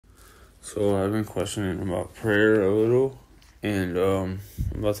So I've been questioning about prayer a little, and I'm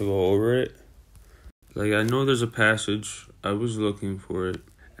about to go over it. I know there's a passage. I was looking for it.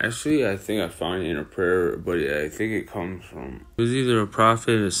 Actually, I think I found it in a prayer, but I think it comes from... It was either a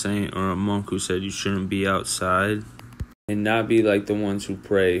prophet, a saint, or a monk who said you shouldn't be outside and not be like the ones who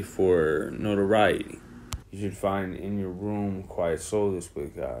pray for notoriety. You should find in your room quiet solace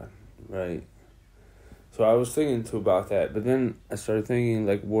with God, right? So I was thinking too about that, but then I started thinking,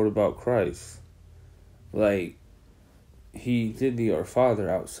 what about Christ? He did the Our Father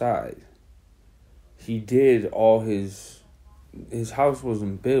outside. He did all his house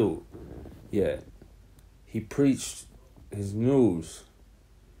wasn't built yet. He preached his news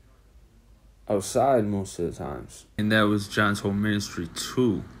outside most of the times. And that was John's whole ministry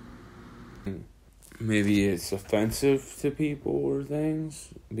too. Maybe it's offensive to people or things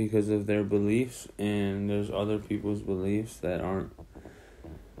because of their beliefs, and there's other people's beliefs that aren't.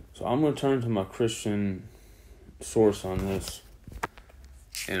 So I'm going to turn to my Christian source on this,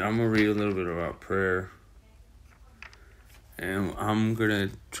 and I'm going to read a little bit about prayer, and I'm going to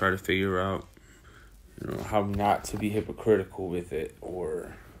try to figure out, how not to be hypocritical with it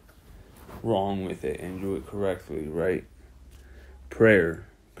or wrong with it and do it correctly, right? Prayer.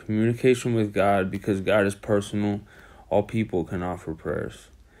 Communication with God, because God is personal, all people can offer prayers.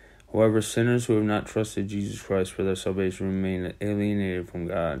 However, sinners who have not trusted Jesus Christ for their salvation remain alienated from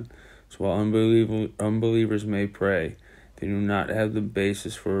God. So while unbelievers may pray, they do not have the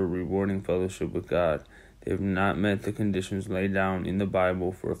basis for a rewarding fellowship with God. They have not met the conditions laid down in the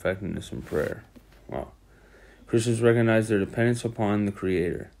Bible for effectiveness in prayer. Wow. Christians recognize their dependence upon the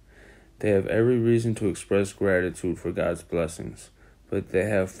Creator. They have every reason to express gratitude for God's blessings, but they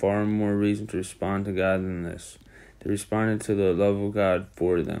have far more reason to respond to God than this. They responded to the love of God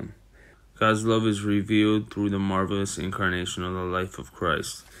for them. God's love is revealed through the marvelous incarnation of the life of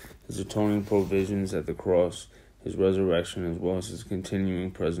Christ, his atoning provisions at the cross, his resurrection, as well as his continuing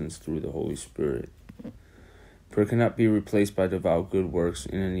presence through the Holy Spirit. Prayer cannot be replaced by devout good works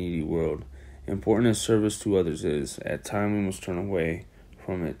in a needy world. Important as service to others is, at times we must turn away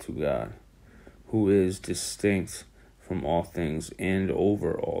from it to God, who is distinct from all things and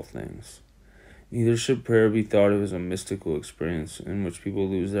over all things. Neither should prayer be thought of as a mystical experience in which people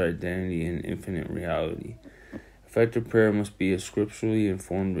lose their identity in infinite reality. Effective prayer must be a scripturally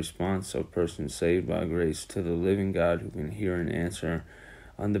informed response of persons saved by grace to the living God who can hear and answer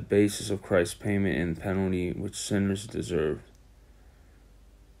on the basis of Christ's payment and penalty which sinners deserve.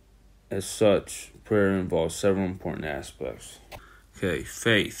 As such, prayer involves several important aspects. Okay,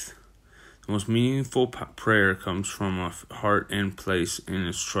 faith. The most meaningful prayer comes from a heart and place in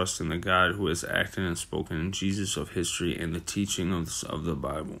its trust in the God who has acted and spoken in Jesus of history and the teaching of the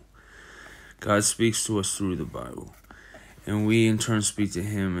Bible. God speaks to us through the Bible, and we in turn speak to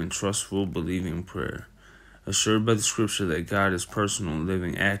him in trustful, believing prayer. Assured by the scripture that God is personal,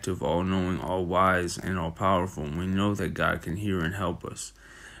 living, active, all-knowing, all-wise, and all-powerful, we know that God can hear and help us.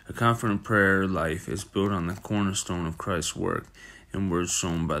 A confident prayer life is built on the cornerstone of Christ's work and words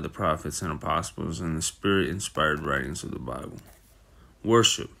shown by the prophets and apostles and the Spirit-inspired writings of the Bible.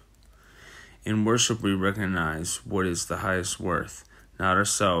 Worship. In worship, we recognize what is the highest worth, not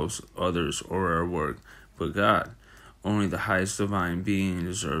ourselves, others, or our work, but God. Only the highest divine being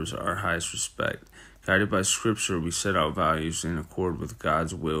deserves our highest respect. Guided by Scripture, we set out values in accord with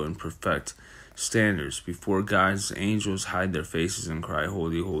God's will and perfect standards. Before God's angels hide their faces and cry,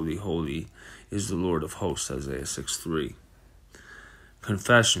 "Holy, holy, holy is the Lord of hosts," Isaiah 6:3.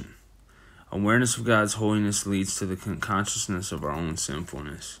 Confession. Awareness of God's holiness leads to the consciousness of our own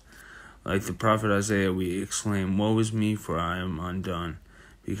sinfulness. Like the prophet Isaiah, we exclaim, "Woe is me, for I am undone,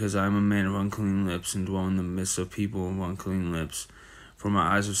 because I am a man of unclean lips and dwell in the midst of people of unclean lips. For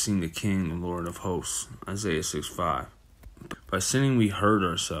my eyes have seen the King, the Lord of hosts," Isaiah 6:5. By sinning, we hurt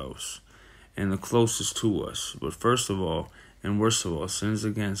ourselves and the closest to us. But first of all, and worst of all, sins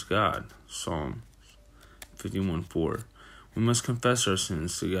against God, Psalm 51:4. We must confess our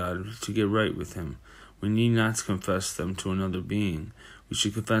sins to God to get right with him. We need not to confess them to another being. We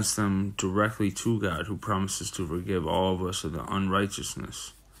should confess them directly to God, who promises to forgive all of us of the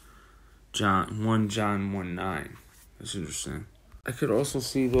unrighteousness. 1 John 1:9. That's interesting. I could also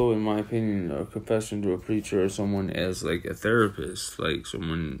see, though, in my opinion, a confession to a preacher or someone as a therapist,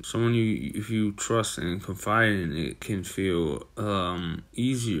 someone if you trust and confide in, it can feel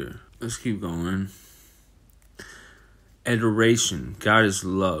easier. Let's keep going. Adoration. God is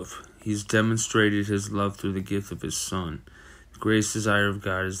love. He's demonstrated his love through the gift of his Son. The greatest desire of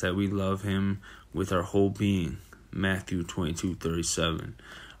God is that we love him with our whole being. Matthew 22:37.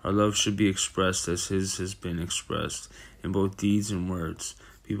 Our love should be expressed as his has been expressed, in both deeds and words.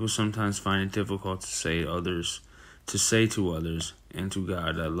 People sometimes find it difficult to say to others and to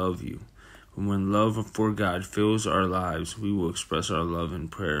God, I love you. But when love for God fills our lives, we will express our love in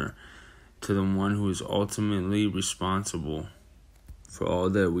prayer to the one who is ultimately responsible for all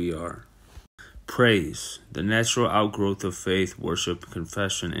that we are. Praise. The natural outgrowth of faith, worship,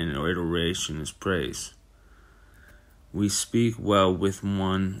 confession, and adoration is praise. We speak well with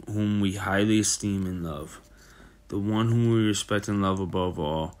one whom we highly esteem and love. The one whom we respect and love above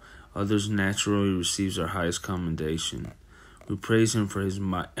all others naturally receives our highest commendation. We praise him for his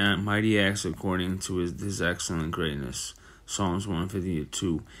mighty acts according to his excellent greatness, Psalms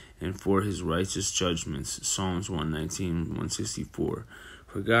 152, and for his righteous judgments, Psalms 119, 164.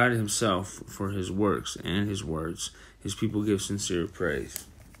 For God himself, for his works and his words, his people give sincere praise.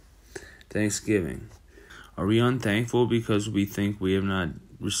 Thanksgiving. Are we unthankful because we think we have not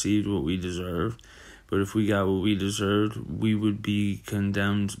received what we deserved? But if we got what we deserved, we would be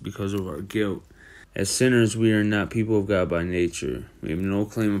condemned because of our guilt. As sinners, we are not people of God by nature. We have no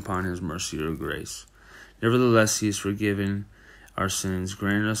claim upon his mercy or grace. Nevertheless, he has forgiven our sins,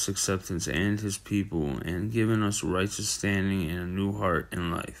 granted us acceptance and his people, and given us righteous standing and a new heart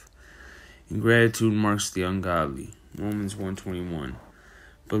and life. Ingratitude marks the ungodly. Romans 1:21.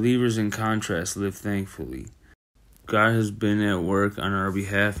 Believers, in contrast, live thankfully. God has been at work on our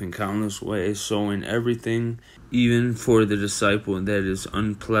behalf in countless ways, so in everything, even for the disciple that is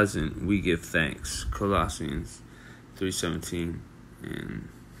unpleasant, we give thanks. Colossians 3:17 and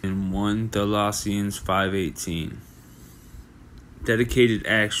 1 Thessalonians 5:18. Dedicated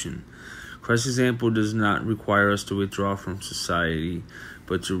action. Christ's example does not require us to withdraw from society,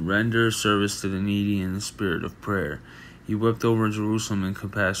 but to render service to the needy in the spirit of prayer. He wept over Jerusalem in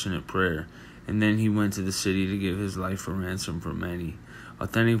compassionate prayer, and then he went to the city to give his life a ransom for many.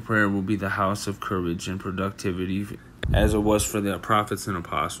 Authentic prayer will be the house of courage and productivity, as it was for the prophets and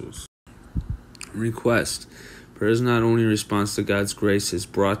apostles. Request. Prayer is not only a response to God's grace as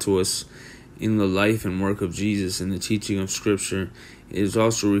brought to us in the life and work of Jesus and the teaching of Scripture, it is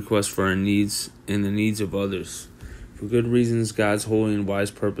also a request for our needs and the needs of others. For good reasons, God's holy and wise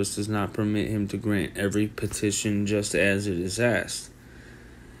purpose does not permit him to grant every petition just as it is asked.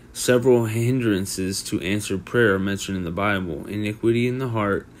 Several hindrances to answered prayer are mentioned in the Bible. Iniquity in the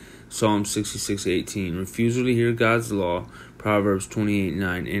heart, Psalm 66:18. Refusal to hear God's law, Proverbs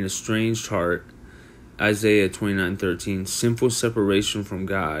 28:9. And a estranged heart, Isaiah 29:13. Sinful separation from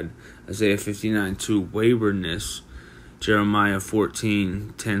God, Isaiah 59:2. Waywardness, Jeremiah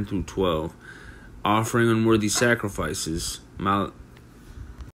 14:10-12. Offering unworthy sacrifices, Malachi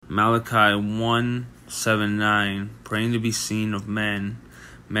 1:7-9. Praying to be seen of men,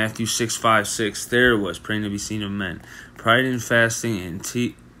 Matthew 6:5-6. There it was, praying to be seen of men. Pride in fasting and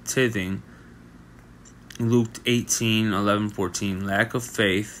tithing, Luke 18:11-14. Lack of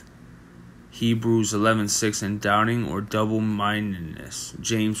faith, Hebrews 11:6. And doubting or double-mindedness,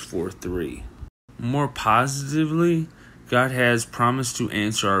 James 4:3. More positively, God has promised to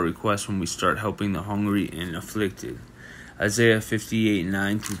answer our requests when we start helping the hungry and afflicted, Isaiah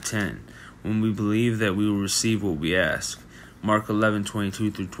 58:9-10. When we believe that we will receive what we ask, Mark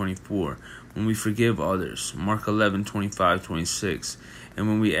 11:22-24. When we forgive others, Mark 11:25-26. And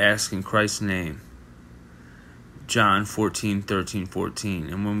when we ask in Christ's name, John 14:13-14.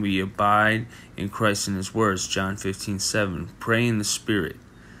 And when we abide in Christ and his words, John 15:7. Pray in the Spirit,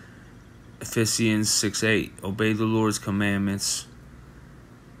 Ephesians 6:8. Obey the Lord's commandments,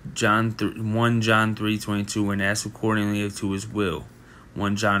 1 John 3:22. And ask accordingly to his will,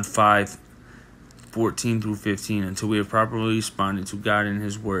 1 John 5:14-15. Until we have properly responded to God and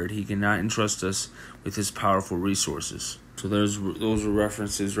his word, he cannot entrust us with his powerful resources. So those are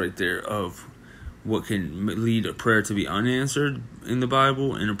references right there of what can lead a prayer to be unanswered in the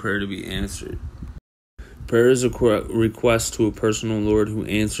Bible and a prayer to be answered. Prayer is a request to a personal Lord who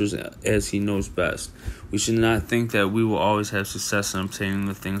answers as he knows best. We should not think that we will always have success in obtaining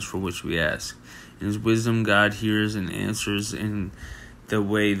the things for which we ask. In his wisdom, God hears and answers in the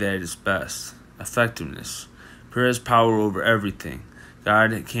way that is best. Effectiveness. Prayer has power over everything.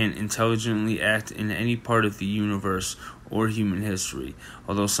 God can intelligently act in any part of the universe or human history.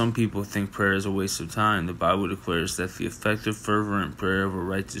 Although some people think prayer is a waste of time, the Bible declares that the effective, fervent prayer of a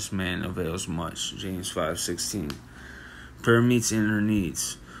righteous man avails much. James 5:16. Prayer meets inner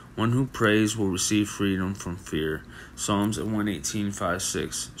needs. One who prays will receive freedom from fear. Psalms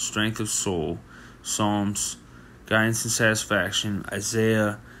 118:5-6. Strength of soul. Psalms, guidance and satisfaction.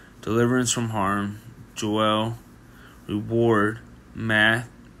 Isaiah, deliverance from harm. Joel, reward.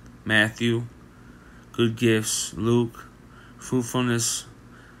 Matthew, good gifts. Luke, fruitfulness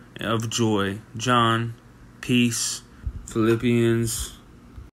of joy. John, peace. Philippians,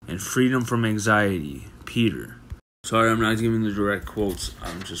 and freedom from anxiety. Peter. Sorry, I'm not giving the direct quotes.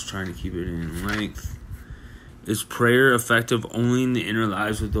 I'm just trying to keep it in length. Is prayer effective only in the inner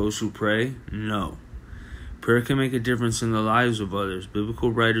lives of those who pray? No. Prayer can make a difference in the lives of others.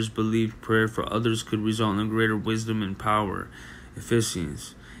 Biblical writers believed prayer for others could result in greater wisdom and power.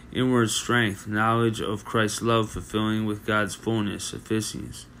 Ephesians. Inward strength, knowledge of Christ's love, fulfilling with God's fullness.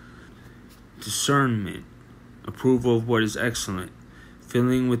 Ephesians. Discernment, approval of what is excellent,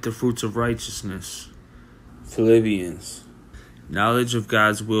 filling with the fruits of righteousness. Philippians. Knowledge of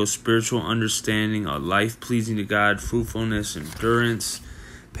God's will, spiritual understanding, a life pleasing to God, fruitfulness, endurance,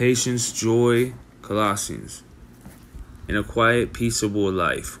 patience, joy. Colossians. In a quiet, peaceable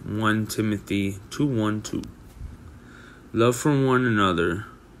life. 1 Timothy 2:1-2. Love for one another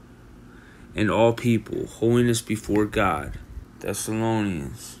and all people, holiness before God.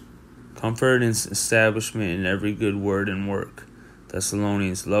 Thessalonians. Comfort and establishment in every good word and work.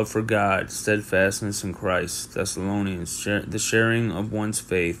 Thessalonians. Love for God, steadfastness in Christ. Thessalonians. The sharing of one's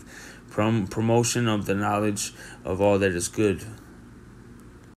faith, promotion of the knowledge of all that is good.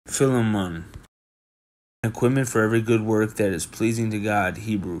 Philemon. Equipment for every good work that is pleasing to God.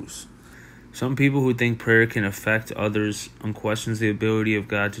 Hebrews. Some people who think prayer can affect others unquestions the ability of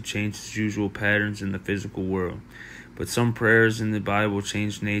God to change his usual patterns in the physical world. But some prayers in the Bible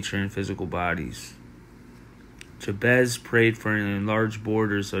change nature and physical bodies. Jabez prayed for enlarged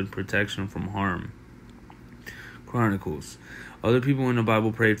borders of protection from harm. Chronicles. Other people in the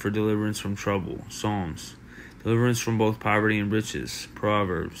Bible prayed for deliverance from trouble. Psalms. Deliverance from both poverty and riches.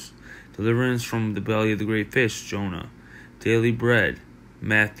 Proverbs. Deliverance from the belly of the great fish. Jonah. Daily bread.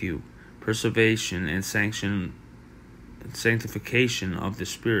 Matthew. Preservation and sanctification of the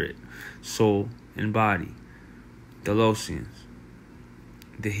spirit, soul, and body. Colossians.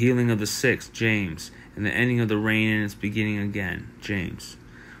 The healing of the sick. James. And the ending of the rain and its beginning again. James.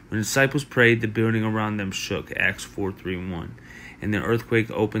 When the disciples prayed, the building around them shook. Acts 4:3-1. And the earthquake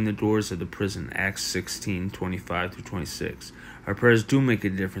opened the doors of the prison. Acts 16:25-26. Our prayers do make a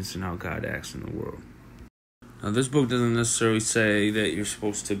difference in how God acts in the world. Now, this book doesn't necessarily say that you're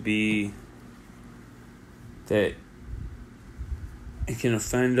supposed to be, that it can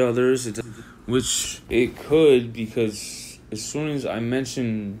offend others, which it could, because as soon as I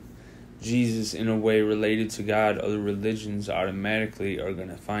mention Jesus in a way related to God, other religions automatically are going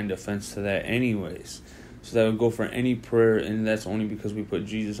to find offense to that anyways. So that would go for any prayer, and that's only because we put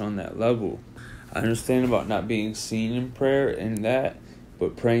Jesus on that level. I understand about not being seen in prayer and that,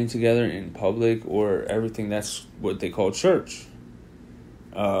 but praying together in public or everything, that's what they call church.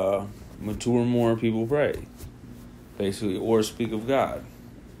 When two or more people pray, basically, or speak of God,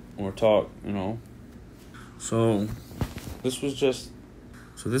 or talk, So this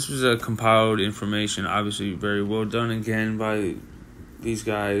was a compiled information, obviously very well done again by these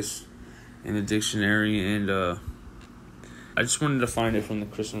guys in the dictionary, and I just wanted to find it from the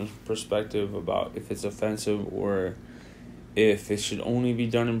Christian perspective about if it's offensive or if it should only be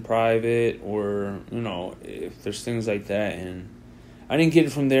done in private, or if there's things like that. And I didn't get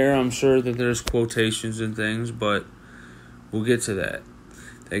it from there. I'm sure that there's quotations and things, but we'll get to that.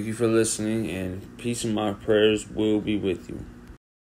 Thank you for listening, and peace and my prayers will be with you.